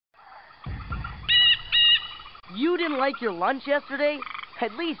You didn't like your lunch yesterday?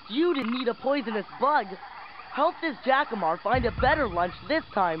 At least you didn't eat a poisonous bug. Help this Jackamar find a better lunch this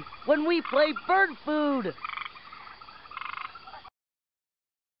time when we play Bird Food!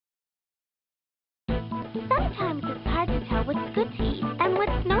 Sometimes it's hard to tell what's good to eat and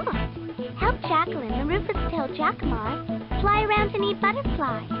what's not. Help Jacqueline, the rufous-tailed Jackamar, fly around and eat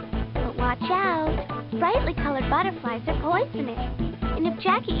butterflies. But watch out! Brightly colored butterflies are poisonous. And if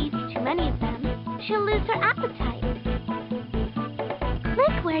Jackie eats too many of them, she'll lose her appetite.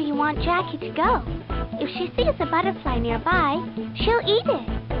 Click where you want Jackie to go. If she sees a butterfly nearby, she'll eat it.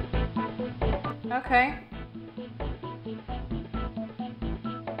 Okay.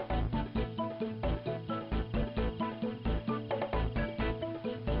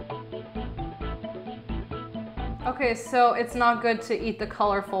 Okay, so it's not good to eat the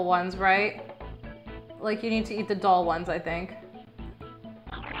colorful ones, right? Like, you need to eat the dull ones, I think.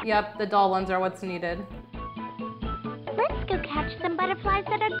 Yep, the dull ones are what's needed. Let's go catch some butterflies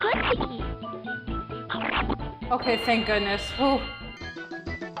that are good to eat. Okay, thank goodness. Whew.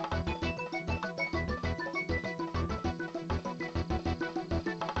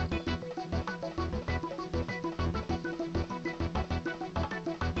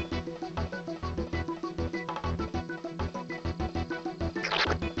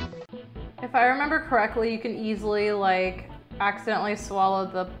 If I remember correctly, you can easily, like, accidentally swallow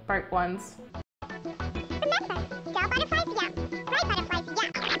the bright ones. Remember, dull butterflies, yum. Bright butterflies,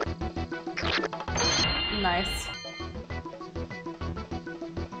 yum. Nice.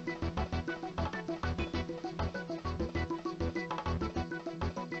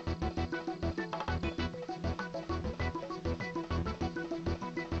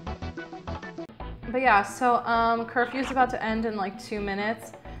 But yeah, so curfew's about to end in like 2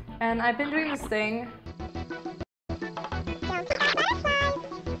 minutes, and I've been doing this thing. Don't eat that butterfly.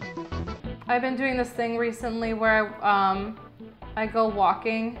 I've been doing this thing recently where I go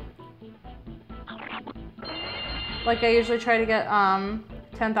walking. Like, I usually try to get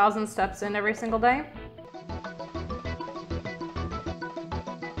 10,000 steps in every single day.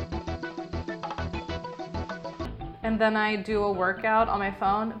 And then I do a workout on my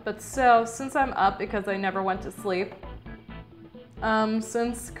phone. But so, since I'm up because I never went to sleep,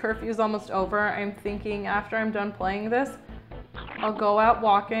 since curfew is almost over, I'm thinking after I'm done playing this, I'll go out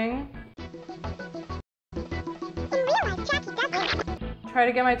walking. In real life, Jackie doesn't. Try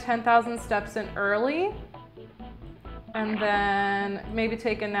to get my 10,000 steps in early. And then maybe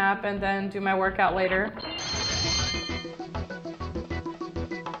take a nap and then do my workout later.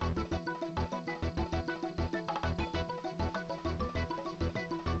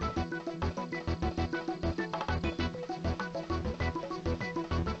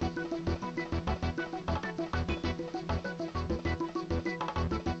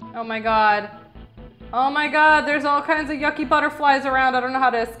 Oh my god. Oh my god, there's all kinds of yucky butterflies around. I don't know how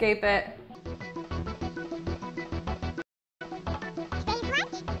to escape it. Today's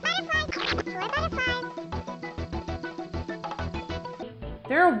lunch, butterflies. 4 butterflies.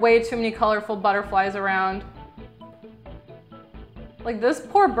 There are way too many colorful butterflies around. Like, this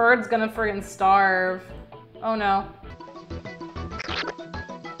poor bird's gonna friggin' starve. Oh no.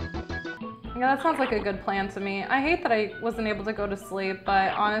 Yeah, that sounds like a good plan to me. I hate that I wasn't able to go to sleep,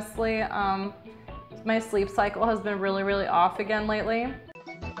 but honestly, my sleep cycle has been really, really off again lately. Eat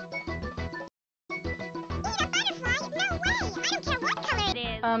a butterfly? No way! I don't care what color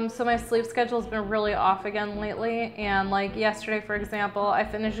it is. So my sleep schedule has been really off again lately, and like yesterday, for example, I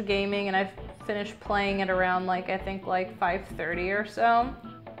finished gaming and I finished playing it around like, I think like 5:30 or so.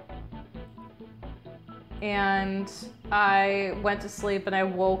 And I went to sleep and I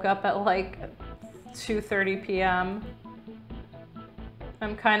woke up at like 2:30 p.m.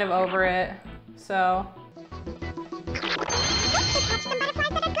 I'm kind of over it, so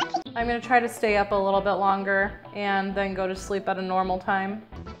I'm gonna try to stay up a little bit longer and then go to sleep at a normal time.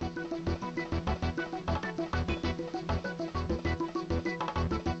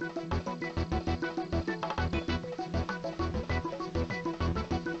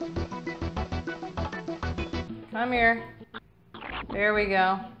 Come here. There we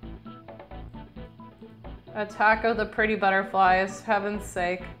go. Attack of the pretty butterflies, heaven's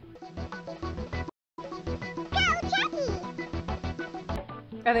sake.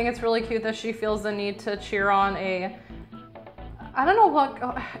 I think it's really cute that she feels the need to cheer on a, I don't know what,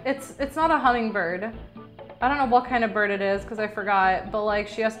 it's not a hummingbird. I don't know what kind of bird it is because I forgot, but like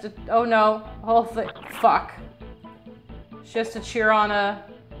she has to, oh no, fuck. She has to cheer on a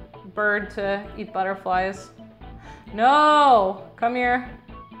bird to eat butterflies. No! Come here.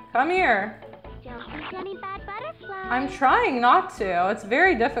 Come here. Don't eat any bad butterflies. I'm trying not to. It's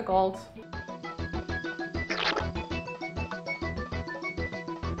very difficult.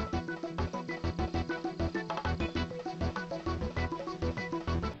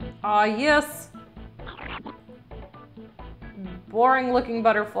 Aw, yes. Boring looking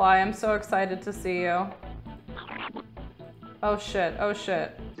butterfly. I'm so excited to see you. Oh shit, oh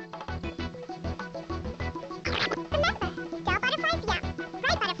shit.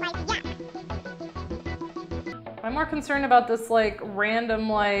 I'm more concerned about this like random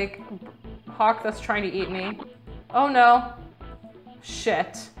like hawk that's trying to eat me. Oh no.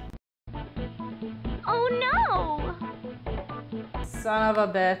 Shit. Oh no! Son of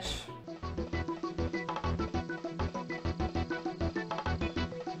a bitch.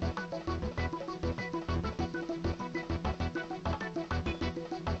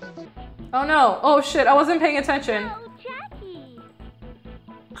 Oh no. Oh shit, I wasn't paying attention. Oh, Jackie!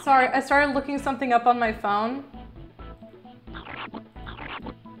 Sorry, I started looking something up on my phone.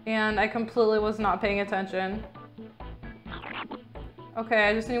 And I completely was not paying attention. Okay,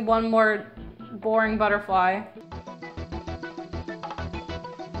 I just need one more boring butterfly.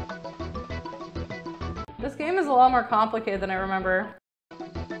 This game is a lot more complicated than I remember.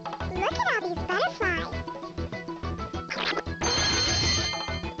 Look at all these butterflies.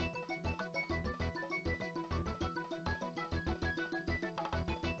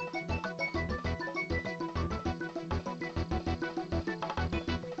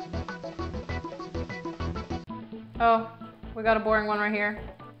 Oh, we got a boring one right here.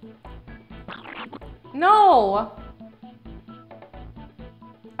 No!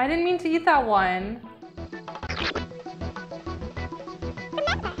 I didn't mean to eat that one.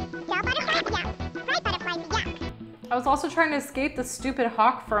 I was also trying to escape the stupid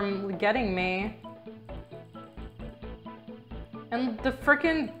hawk from getting me. And the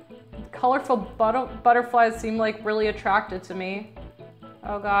frickin' colorful butterflies seem like really attracted to me.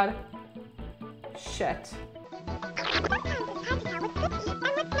 Oh god. Shit.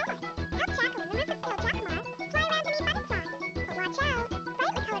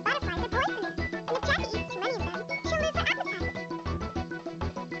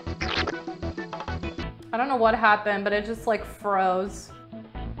 I don't know what happened, but it just like froze.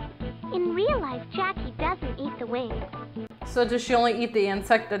 In real life, Jackie doesn't eat the wings. So does she only eat the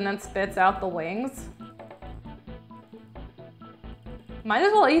insect and then spits out the wings? Might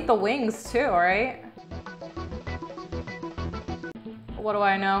as well eat the wings too, right? What do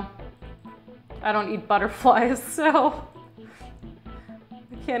I know? I don't eat butterflies, so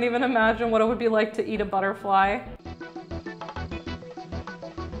I can't even imagine what it would be like to eat a butterfly.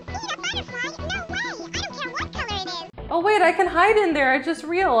 Oh wait, I can hide in there, I just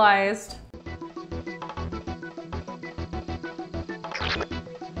realized.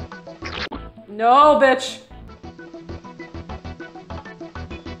 No, bitch!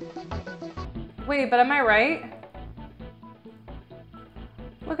 Wait, but am I right?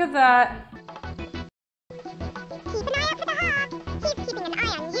 Look at that. Keep an eye out for the hawk. He's keeping an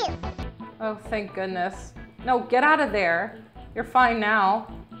eye on you. Oh, thank goodness. No, get out of there. You're fine now.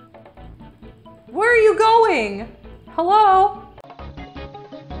 Where are you going? Hello?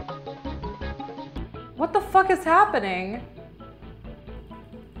 What the fuck is happening?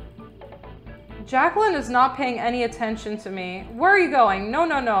 Jacqueline is not paying any attention to me. Where are you going? No,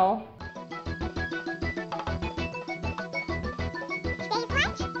 no, no.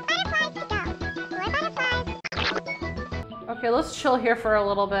 Okay, let's chill here for a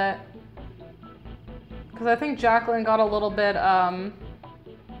little bit. Because I think Jacqueline got a little bit,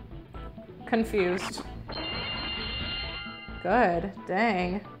 confused. Good,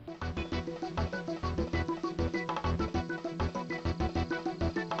 dang.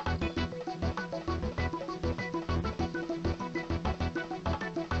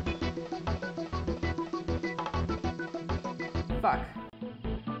 Fuck.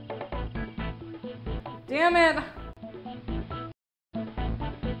 Damn it!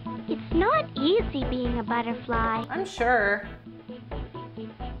 It's not easy being a butterfly. I'm sure.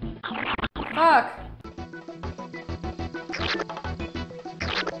 Fuck.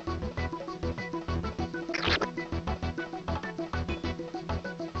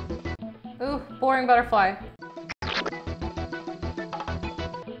 Ooh, boring butterfly.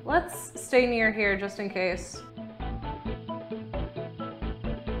 Let's stay near here just in case.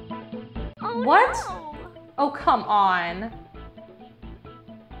 Oh, What? no. Oh, come on.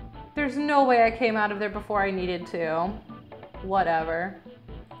 There's no way I came out of there before I needed to. Whatever.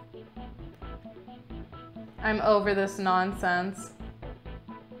 I'm over this nonsense.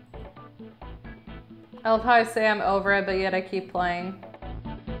 I love how I say I'm over it, but yet I keep playing.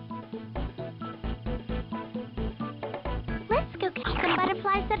 Let's go catch some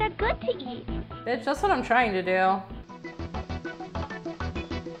butterflies that are good to eat. Bitch, that's what I'm trying to do.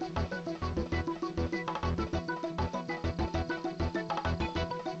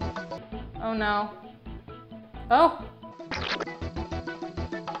 Oh no. Oh!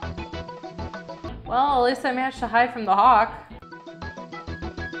 Well, at least I managed to hide from the hawk.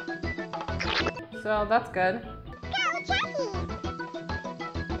 So that's good.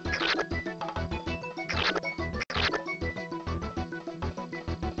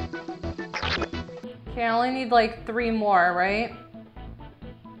 Okay, I only need like 3 more, right?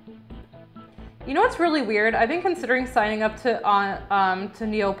 You know what's really weird? I've been considering signing up to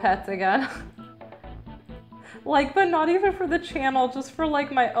Neopets again. Like, but not even for the channel, just for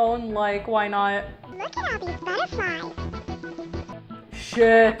like my own, like, why not? Look at all these butterflies.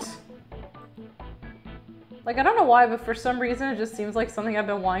 Shit. Like, I don't know why, but for some reason it just seems like something I've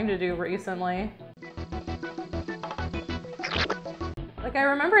been wanting to do recently. Like, I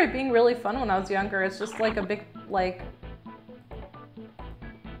remember it being really fun when I was younger. It's just like a big, like,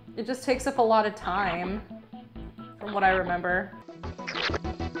 it just takes up a lot of time, from what I remember.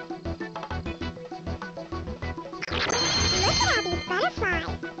 Look at all these butterflies.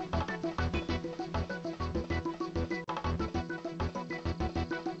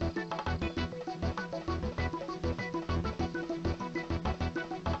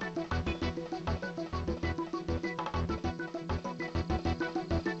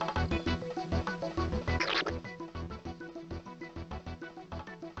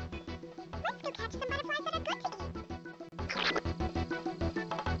 Let's go catch some butterflies that are good to eat.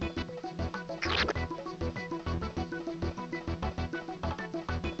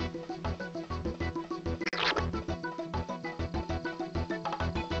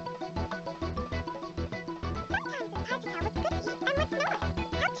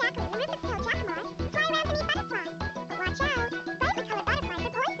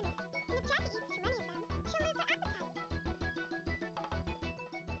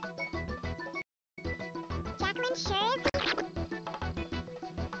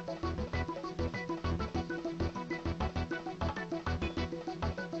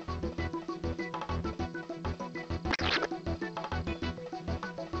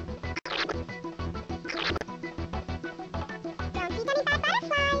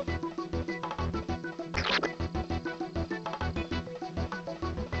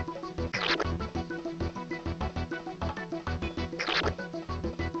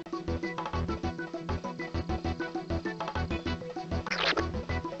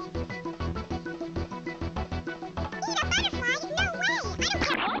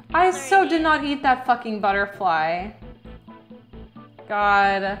 I so did not eat that fucking butterfly.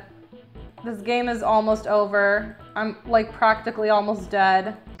 God. This game is almost over. I'm like practically almost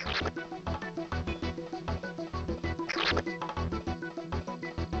dead.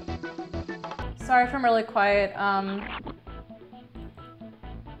 Sorry if I'm really quiet.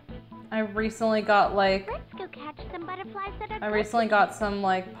 I recently got like... Let's go catch some butterflies that are I recently got some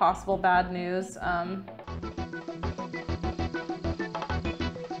like possible bad news.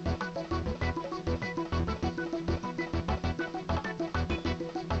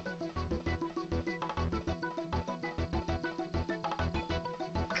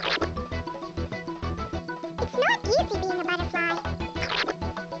 It's not easy being a butterfly.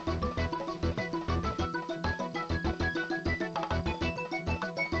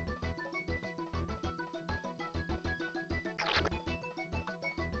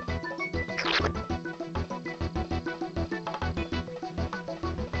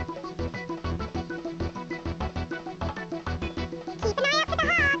 Keep an eye out for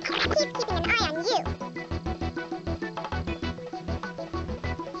the hawk. He's keeping an eye on you.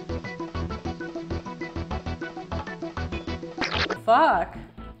 Fuck.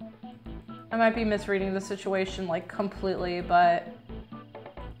 I might be misreading the situation like completely, but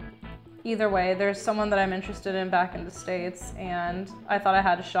either way, there's someone that I'm interested in back in the States, and I thought I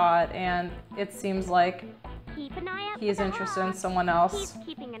had a shot, and it seems like Keep an eye out he's for the interested in hawk. someone else. He's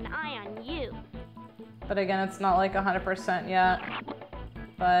keeping an eye on you. But again, it's not like 100% yet.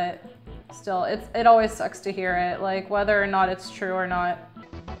 But still, it always sucks to hear it, like whether or not it's true or not.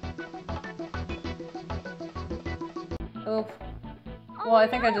 Oop. Well, I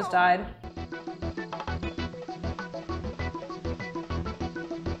think I just died.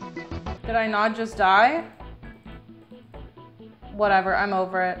 Did I not just die? Whatever, I'm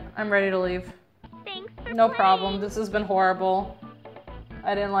over it. I'm ready to leave. Thanks for No playing. problem, this has been horrible.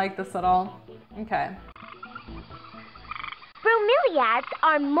 I didn't like this at all. Okay. Bromeliads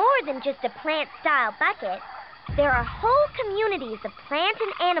are more than just a plant-style bucket. There are whole communities of plant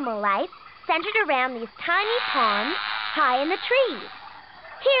and animal life centered around these tiny ponds high in the trees.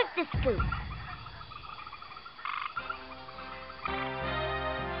 Here's the scoop.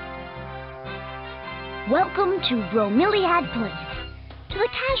 Welcome to Bromeliad Place. To the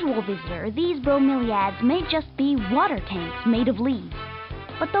casual visitor, these bromeliads may just be water tanks made of leaves.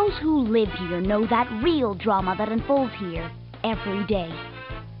 But those who live here know that real drama that unfolds here every day.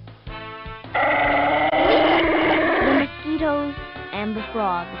 The mosquitoes and the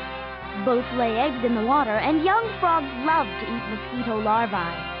frogs both lay eggs in the water, and young frogs love to eat mosquito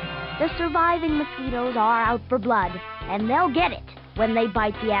larvae. The surviving mosquitoes are out for blood, and they'll get it when they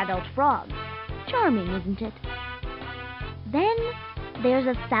bite the adult frogs. Charming, isn't it? Then there's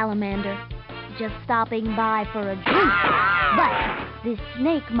a salamander, just stopping by for a drink. But this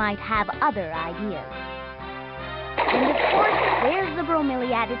snake might have other ideas. And of course, there's the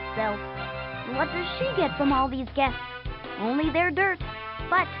bromeliad itself. What does she get from all these guests? Only their dirt.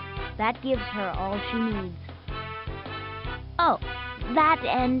 But that gives her all she needs. Oh, that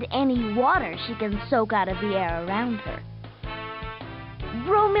and any water she can soak out of the air around her.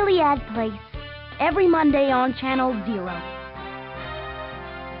 Bromeliad Place, every Monday on Channel 0.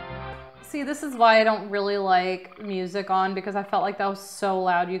 See, this is why I don't really like music on, because I felt like that was so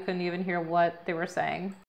loud you couldn't even hear what they were saying.